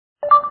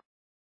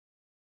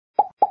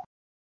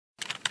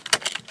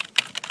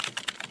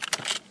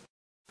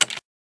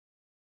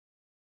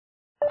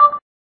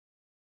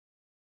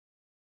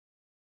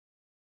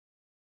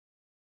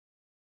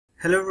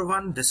Hello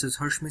everyone, this is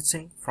Harshmeet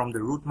Singh from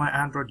the Root My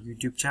Android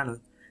YouTube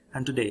channel,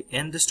 and today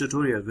in this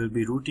tutorial we'll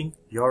be rooting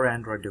your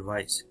Android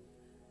device.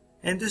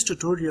 In this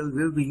tutorial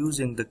we'll be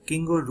using the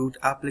Kingo root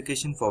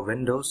application for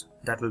Windows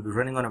that will be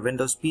running on a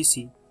Windows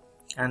PC,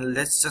 and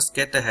let's just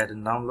get ahead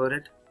and download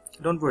it.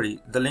 Don't worry,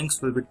 the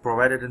links will be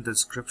provided in the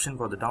description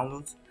for the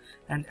downloads,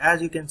 and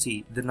as you can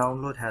see the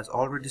download has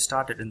already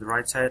started in the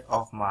right side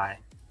of my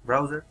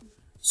browser.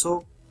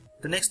 So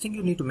the next thing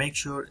you need to make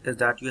sure is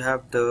that you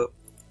have the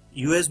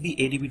USB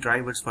ADB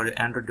drivers for your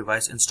Android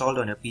device installed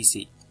on your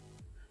PC.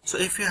 So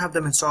if you have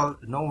them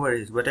installed, no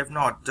worries, but if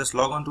not, just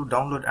log on to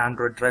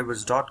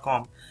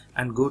downloadandroiddrivers.com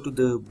and go to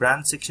the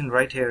brand section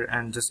right here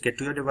and just get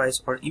to your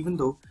device, or even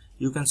though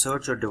you can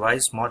search your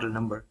device model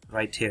number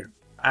right here.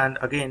 And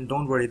again,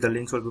 don't worry, the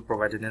links will be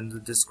provided in the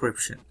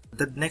description.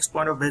 The next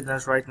point of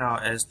business right now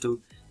is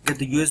to get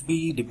the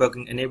USB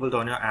debugging enabled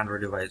on your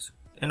Android device.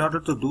 In order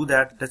to do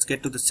that, let's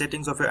get to the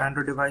settings of your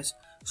Android device,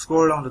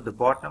 scroll down to the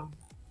bottom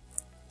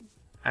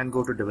and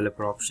go to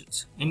developer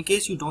options. In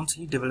case you don't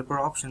see developer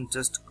options,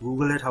 just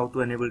Google it how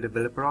to enable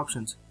developer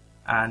options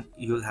and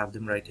you'll have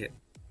them right here.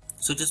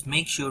 So just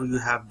make sure you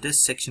have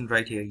this section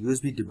right here,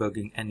 USB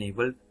debugging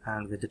enabled,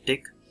 and with the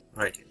tick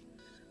right here.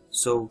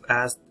 So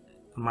as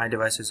my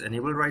device is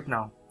enabled right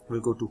now,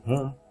 we'll go to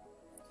home.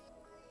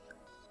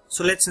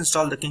 So let's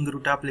install the Kingo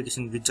root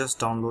application we just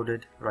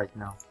downloaded right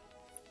now.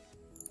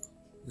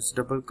 Just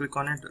double click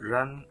on it,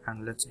 run,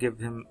 and let's give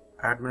him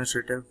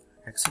administrative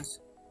access.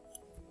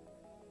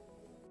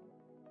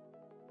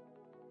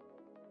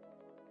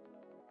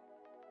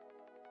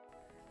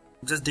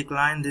 Just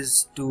decline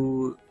these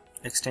two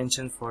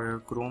extensions for your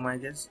Chrome, I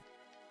guess.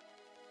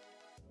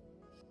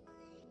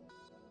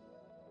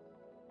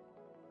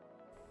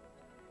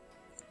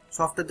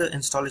 So after the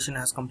installation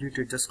has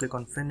completed, just click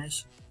on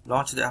finish,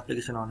 launch the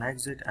application on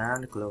exit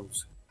and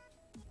close.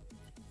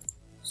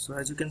 So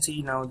as you can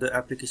see now the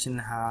application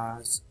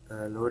has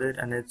loaded,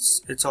 and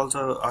it's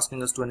also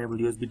asking us to enable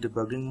USB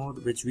debugging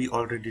mode, which we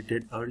already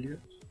did earlier.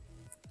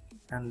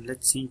 And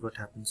let's see what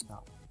happens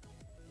now.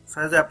 So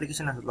as the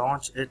application has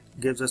launched, it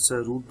gives us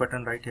a root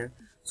button right here.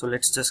 So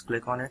let's just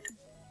click on it,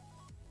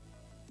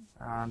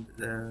 and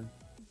the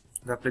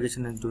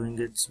application is doing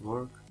its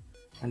work.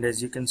 And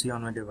as you can see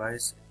on my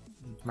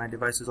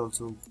device is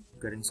also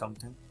getting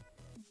something.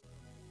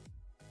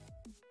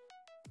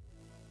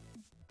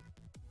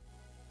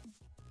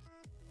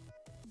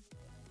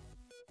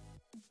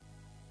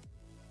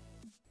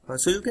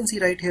 So you can see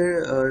right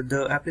here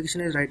the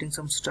application is writing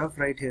some stuff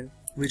right here,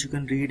 which you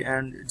can read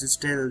and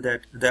just tell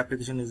that the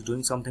application is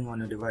doing something on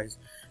your device,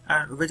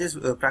 and which is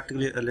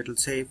practically a little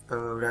safe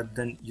rather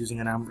than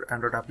using an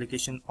Android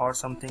application or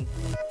something.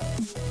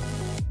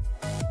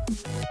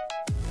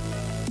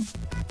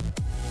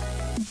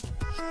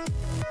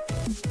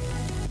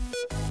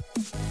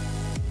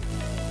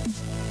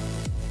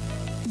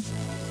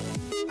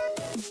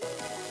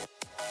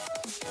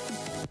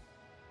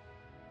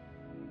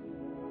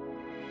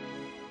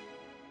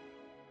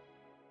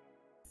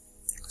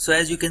 So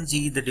as you can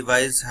see, the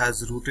device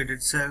has rooted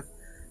itself,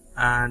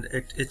 and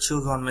it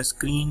shows on my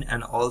screen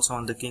and also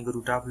on the Kingo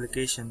root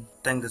application.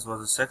 I think this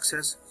was a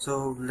success.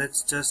 So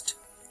let's just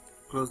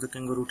close the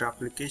Kingo root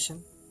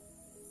application.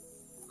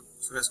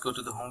 So let's go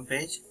to the home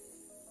page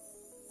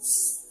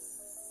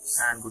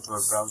and go to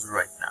our browser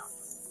right now.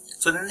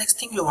 So the next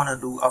thing you want to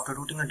do after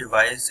rooting a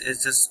device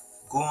is just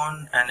go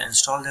on and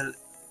install the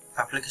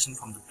application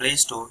from the Play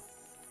Store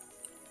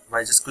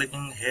by just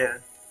clicking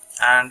here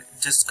and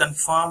just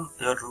confirm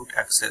your root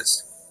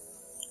access.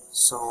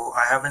 So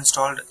I have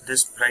installed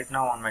this right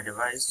now on my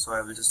device, so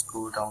I will just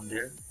go down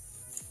there.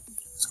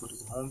 Let's go to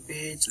the home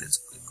page, let's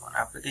click on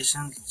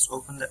applications, let's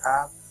open the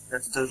app.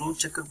 That's the Root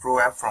Checker Pro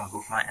app from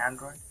Root My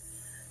Android.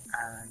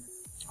 And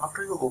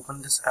after you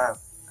open this app,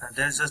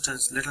 there's just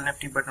a little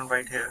nifty button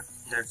right here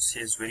that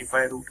says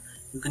verify root.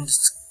 You can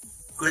just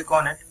click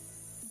on it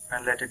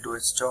and let it do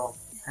its job,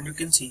 and you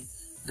can see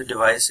the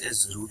device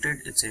is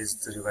rooted. It says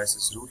the device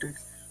is rooted.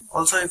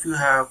 Also, if you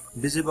have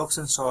BusyBox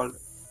installed,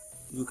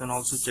 you can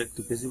also check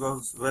the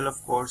BusyBox. Well, of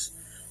course,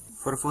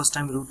 for a first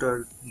time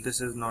rooter,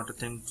 this is not a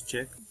thing to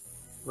check.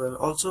 Well,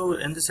 also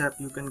in this app,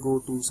 you can go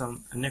to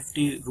some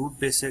nifty root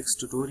basics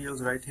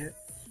tutorials right here.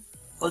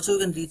 Also, you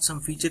can read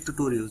some feature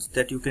tutorials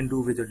that you can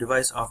do with your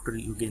device after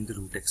you gain the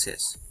root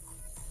access.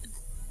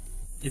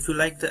 If you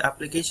like the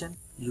application,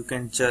 you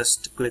can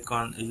just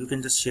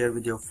share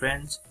with your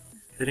friends.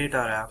 Rate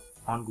our app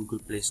on Google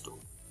Play Store,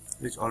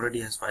 which already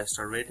has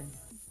 5-star rating.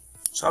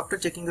 So after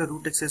checking the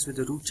root access with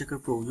the Root Checker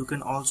Pro, you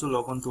can also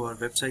log on to our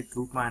website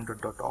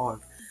rootmyandroid.org.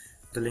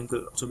 The link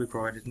will also be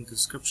provided in the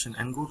description,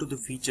 and go to the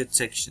featured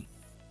section.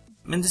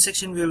 In this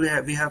section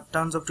we have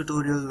tons of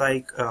tutorials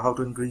like how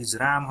to increase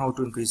RAM, how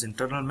to increase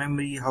internal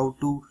memory, how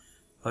to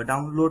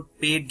download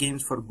paid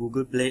games for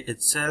Google Play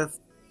itself.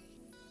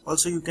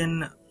 Also, you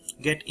can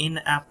get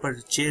in-app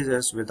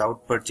purchases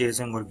without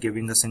purchasing or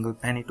giving a single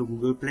penny to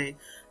Google Play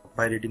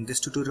by reading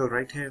this tutorial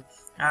right here,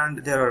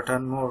 and there are a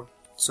ton more.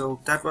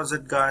 So that was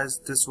it, guys.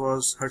 This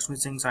was Harshmeet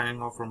Singh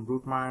signing off from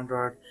Root My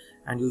Android,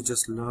 and you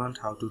just learned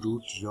how to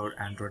root your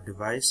Android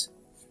device.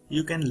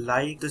 You can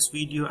like this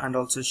video and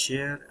also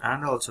share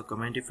and also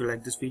comment if you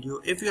like this video.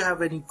 If you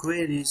have any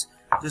queries,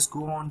 just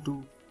go on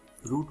to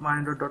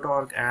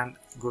rootminder.org and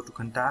go to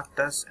contact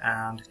us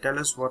and tell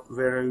us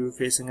where are you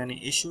facing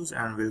any issues,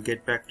 and we'll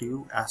get back to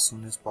you as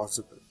soon as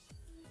possible.